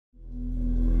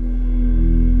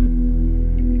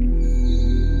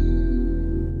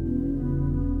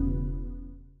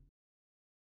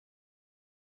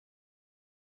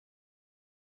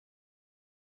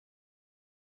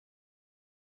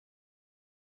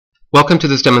Welcome to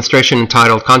this demonstration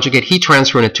entitled Conjugate Heat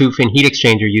Transfer in a Two-Fin Heat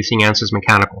Exchanger using ANSYS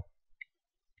Mechanical.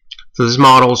 So this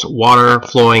models water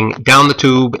flowing down the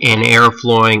tube and air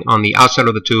flowing on the outside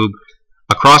of the tube,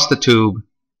 across the tube,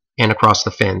 and across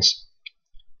the fins.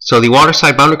 So the water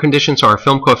side boundary conditions are a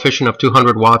film coefficient of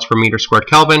 200 watts per meter squared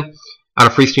Kelvin at a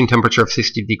freestream temperature of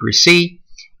 60 degrees C,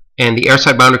 and the air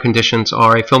side boundary conditions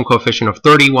are a film coefficient of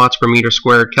 30 watts per meter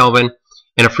squared Kelvin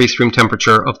and a freestream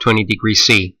temperature of 20 degrees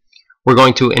C. We're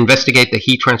going to investigate the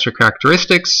heat transfer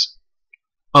characteristics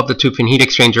of the two-fin heat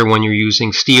exchanger when you're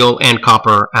using steel and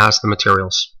copper as the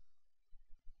materials.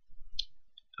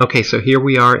 Okay, so here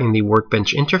we are in the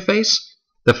Workbench interface.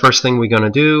 The first thing we're going to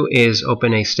do is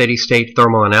open a steady-state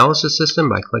thermal analysis system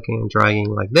by clicking and dragging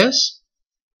like this.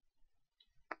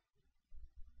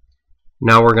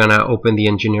 Now we're going to open the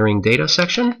engineering data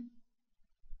section.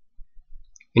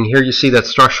 And here you see that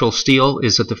structural steel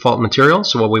is the default material.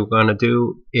 So what we're going to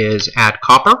do is add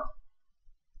copper.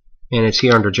 And it's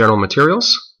here under General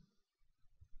Materials.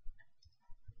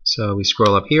 So we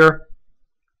scroll up here,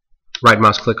 right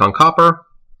mouse click on copper,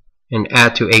 and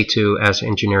add to A2 as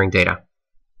engineering data.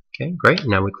 Okay, great.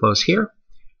 Now we close here.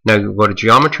 Now you go to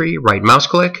Geometry, right mouse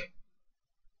click,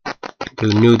 do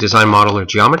New Design Modeler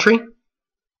Geometry.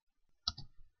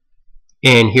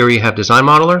 And here you have Design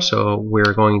Modeler, so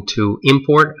we're going to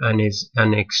import an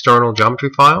external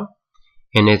geometry file,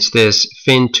 and it's this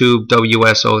fin-tube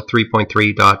WSO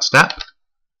 3.3.step.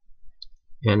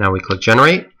 And now we click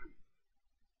Generate,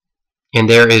 and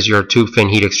there is your two-fin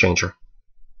heat exchanger.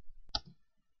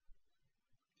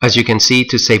 As you can see,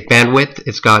 to save bandwidth,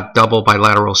 it's got double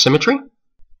bilateral symmetry.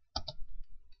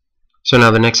 So now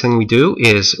the next thing we do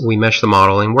is we mesh the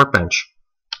model in Workbench.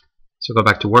 So go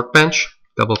back to Workbench.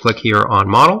 Double click here on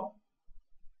Model,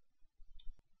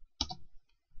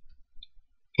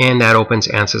 and that opens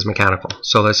ANSYS Mechanical.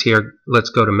 So let's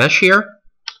go to Mesh here,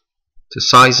 to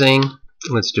Sizing,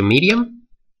 let's do Medium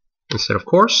instead of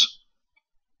Coarse,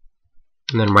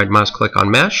 and then right mouse click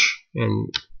on Mesh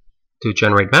and do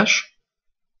Generate Mesh,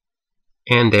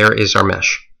 and there is our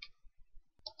mesh.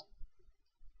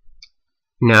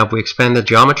 Now if we expand the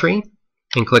geometry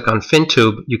and click on Fin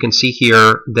Tube, you can see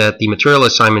here that the material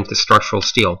assignment is structural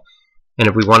steel. And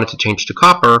if we wanted to change to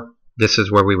copper, this is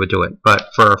where we would do it. But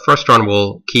for our first run,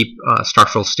 we'll keep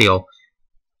structural steel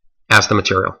as the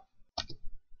material.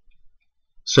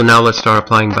 So now let's start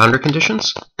applying boundary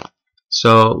conditions.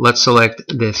 So let's select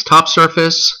this top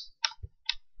surface,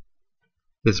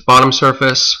 this bottom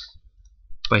surface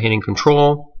by hitting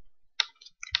Control,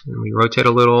 and we rotate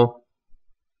a little,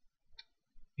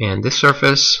 and this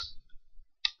surface,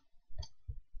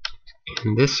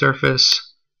 and this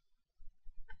surface,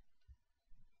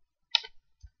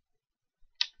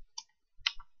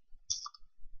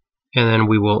 and then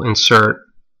we will insert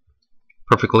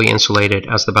perfectly insulated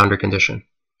as the boundary condition.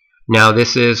 Now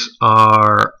this is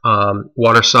our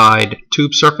water side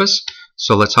tube surface,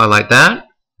 so let's highlight that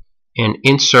and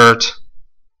insert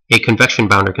a convection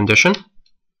boundary condition.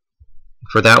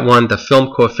 For that one, the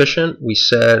film coefficient we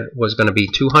said was going to be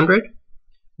 200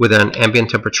 with an ambient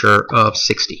temperature of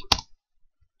 60.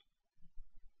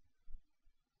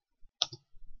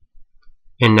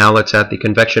 And now let's add the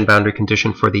convection boundary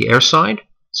condition for the air side.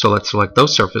 So let's select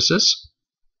those surfaces.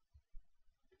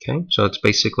 Okay, so it's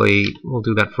basically, we'll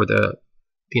do that for the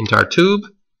entire tube.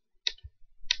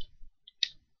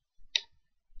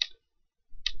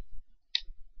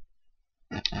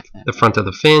 The front of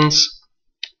the fins.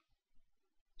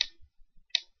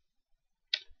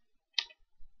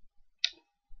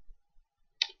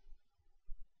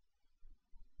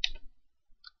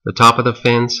 The top of the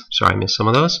fins. Sorry, I missed some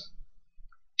of those.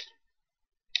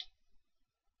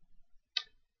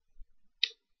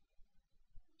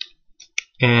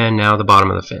 And now the bottom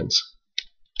of the fins.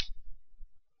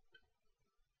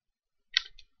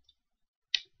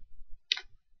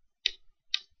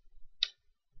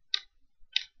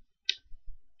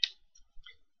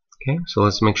 Okay, so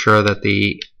let's make sure that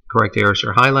the correct areas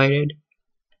are highlighted.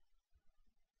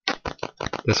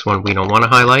 This one we don't want to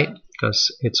highlight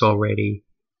because it's already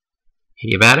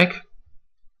adiabatic.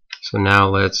 So now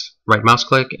let's right mouse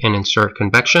click and insert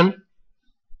convection.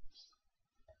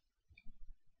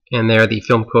 And there the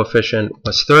film coefficient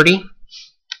was 30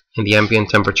 and the ambient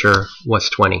temperature was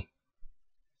 20.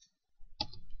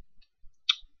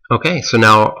 Okay, so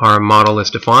now our model is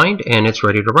defined and it's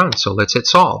ready to run. So let's hit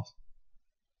solve.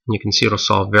 And you can see it'll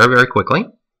solve very, very quickly.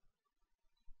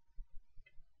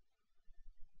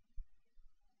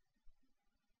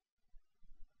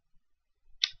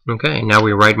 Okay, now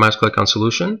we right mouse click on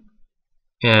solution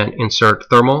and insert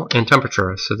thermal and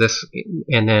temperature. So this,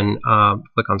 and then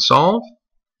click on solve.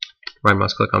 Right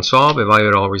mouse click on Solve,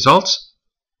 evaluate all results,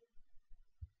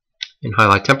 and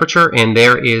highlight temperature, and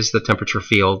there is the temperature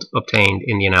field obtained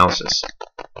in the analysis.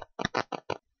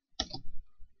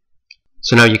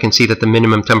 So now you can see that the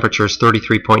minimum temperature is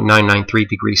 33.993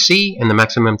 degrees C and the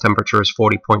maximum temperature is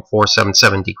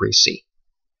 40.477 degrees C.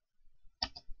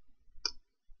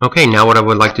 Okay, now what I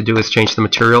would like to do is change the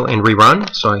material and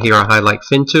rerun. So here I highlight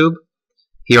fin tube.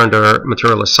 Here under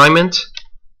material assignment,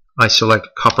 I select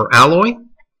copper alloy.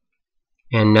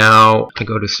 And now I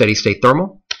go to steady state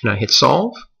thermal and I hit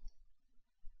solve.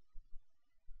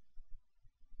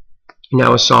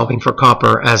 Now it's solving for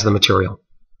copper as the material.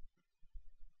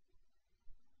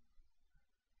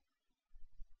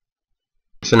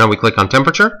 So now we click on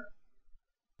temperature,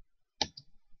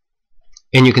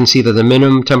 and you can see that the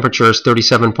minimum temperature is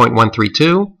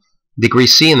 37.132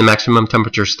 degrees C and the maximum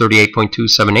temperature is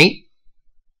 38.278.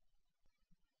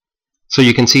 So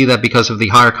you can see that because of the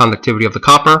higher conductivity of the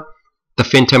copper, the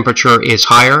fin temperature is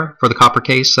higher for the copper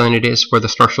case than it is for the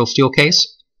structural steel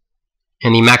case,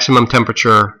 and the maximum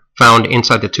temperature found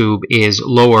inside the tube is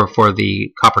lower for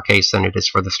the copper case than it is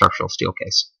for the structural steel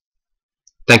case.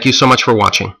 Thank you so much for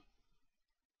watching.